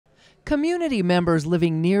Community members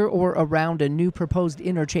living near or around a new proposed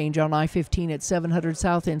interchange on I-15 at 700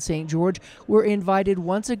 South in St. George were invited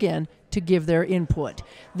once again to give their input.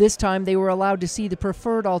 This time they were allowed to see the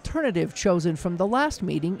preferred alternative chosen from the last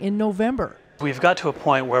meeting in November. We've got to a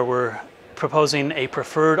point where we're proposing a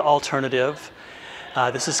preferred alternative.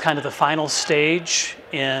 This is kind of the final stage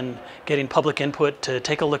in getting public input to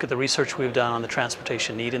take a look at the research we've done on the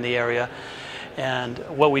transportation need in the area. And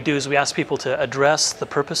what we do is we ask people to address the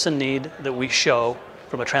purpose and need that we show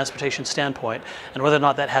from a transportation standpoint and whether or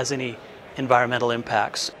not that has any environmental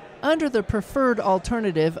impacts. Under the preferred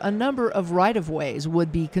alternative, a number of right-of-ways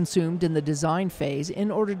would be consumed in the design phase in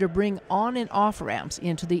order to bring on and off ramps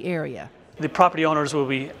into the area. The property owners will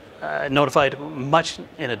be notified much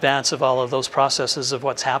in advance of all of those processes of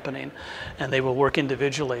what's happening, and they will work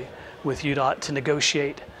individually with UDOT to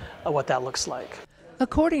negotiate what that looks like.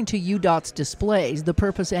 According to UDOT's displays, the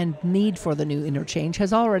purpose and need for the new interchange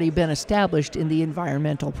has already been established in the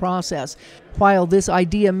environmental process. While this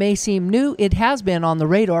idea may seem new, it has been on the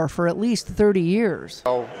radar for at least 30 years.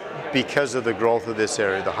 Well, because of the growth of this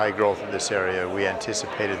area, the high growth of this area, we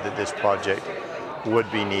anticipated that this project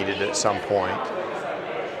would be needed at some point.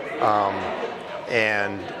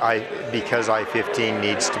 Because I-15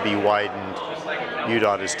 needs to be widened,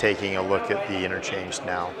 UDOT is taking a look at the interchange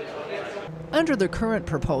now. Under the current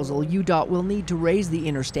proposal, UDOT will need to raise the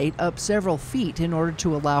interstate up several feet in order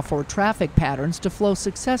to allow for traffic patterns to flow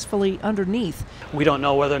successfully underneath. We don't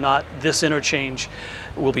know whether or not this interchange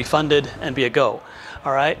will be funded and be a go.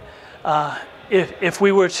 All right. If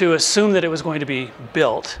we were to assume that it was going to be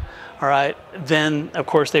built, all right, then of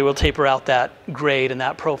course they will taper out that grade and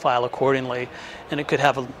that profile accordingly, and it could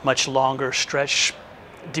have a much longer stretch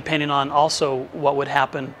depending on also what would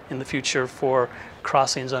happen in the future for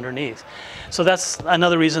crossings underneath. So that's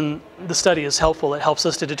another reason the study is helpful. It helps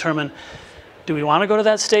us to determine, do we want to go to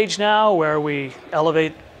that stage now where we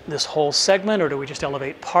elevate this whole segment, or do we just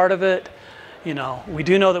elevate part of it? You know, we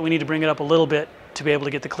do know that we need to bring it up a little bit to be able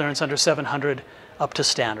to get the clearance under 700 up to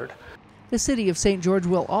standard. The city of St. George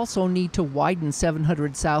will also need to widen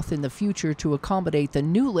 700 South in the future to accommodate the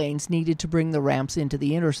new lanes needed to bring the ramps into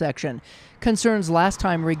the intersection. Concerns last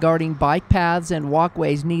time regarding bike paths and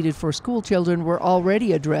walkways needed for school children were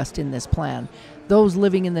already addressed in this plan. Those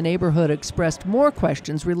living in the neighborhood expressed more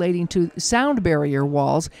questions relating to sound barrier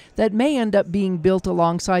walls that may end up being built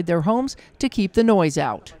alongside their homes to keep the noise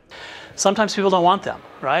out. Sometimes people don't want them,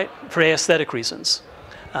 right, for aesthetic reasons.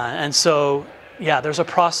 And so yeah, there's a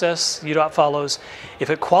process UDOT follows. If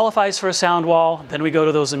it qualifies for a sound wall, then we go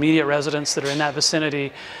to those immediate residents that are in that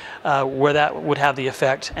vicinity where that would have the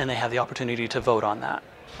effect, and they have the opportunity to vote on that.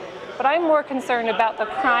 But I'm more concerned about the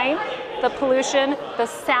crime, the pollution, the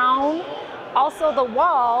sound, also the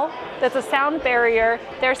wall that's a sound barrier.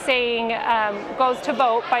 They're saying goes to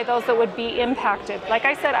vote by those that would be impacted. Like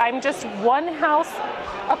I said, I'm just one house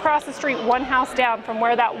across the street, one house down from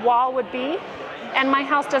where that wall would be. And my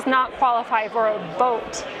house does not qualify for a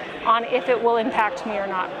vote on if it will impact me or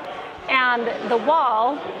not. And the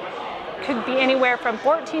wall could be anywhere from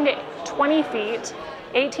 14 to 20 feet,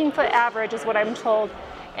 18-foot average is what I'm told,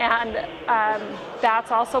 and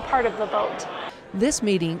that's also part of the vote. This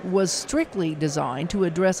meeting was strictly designed to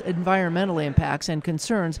address environmental impacts and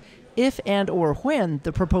concerns if and or when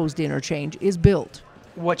the proposed interchange is built.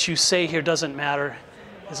 What you say here doesn't matter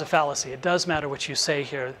is a fallacy. It does matter what you say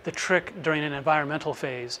here. The trick during an environmental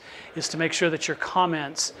phase is to make sure that your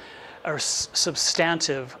comments are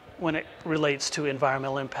substantive when it relates to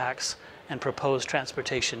environmental impacts and proposed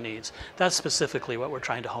transportation needs. That's specifically what we're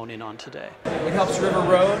trying to hone in on today. It helps River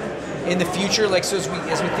Road in the future, like so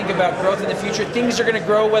as we think about growth in the future, things are going to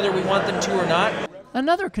grow whether we want them to or not.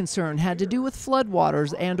 Another concern had to do with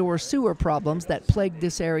floodwaters and or sewer problems that plagued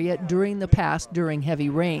this area during the past during heavy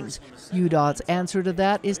rains. UDOT's answer to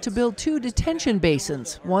that is to build 2 detention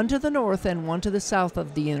basins, one to the north and one to the south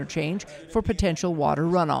of the interchange for potential water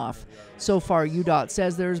runoff. So far, UDOT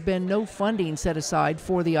says there's been no funding set aside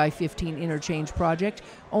for the I-15 interchange project,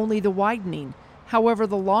 only the widening. However,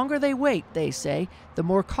 the longer they wait, they say, the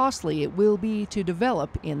more costly it will be to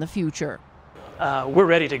develop in the future. We're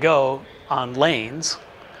ready to go on lanes.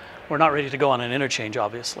 We're not ready to go on an interchange,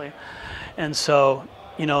 obviously. And so,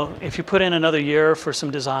 you know, if you put in another year for some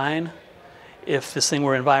design, if this thing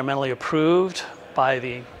were environmentally approved by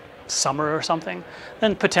the summer or something,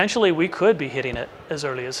 then potentially we could be hitting it as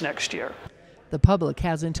early as next year. The public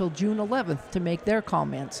has until June 11th to make their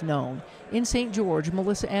comments known. In St. George,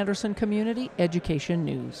 Melissa Anderson, Community Education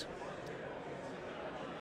News.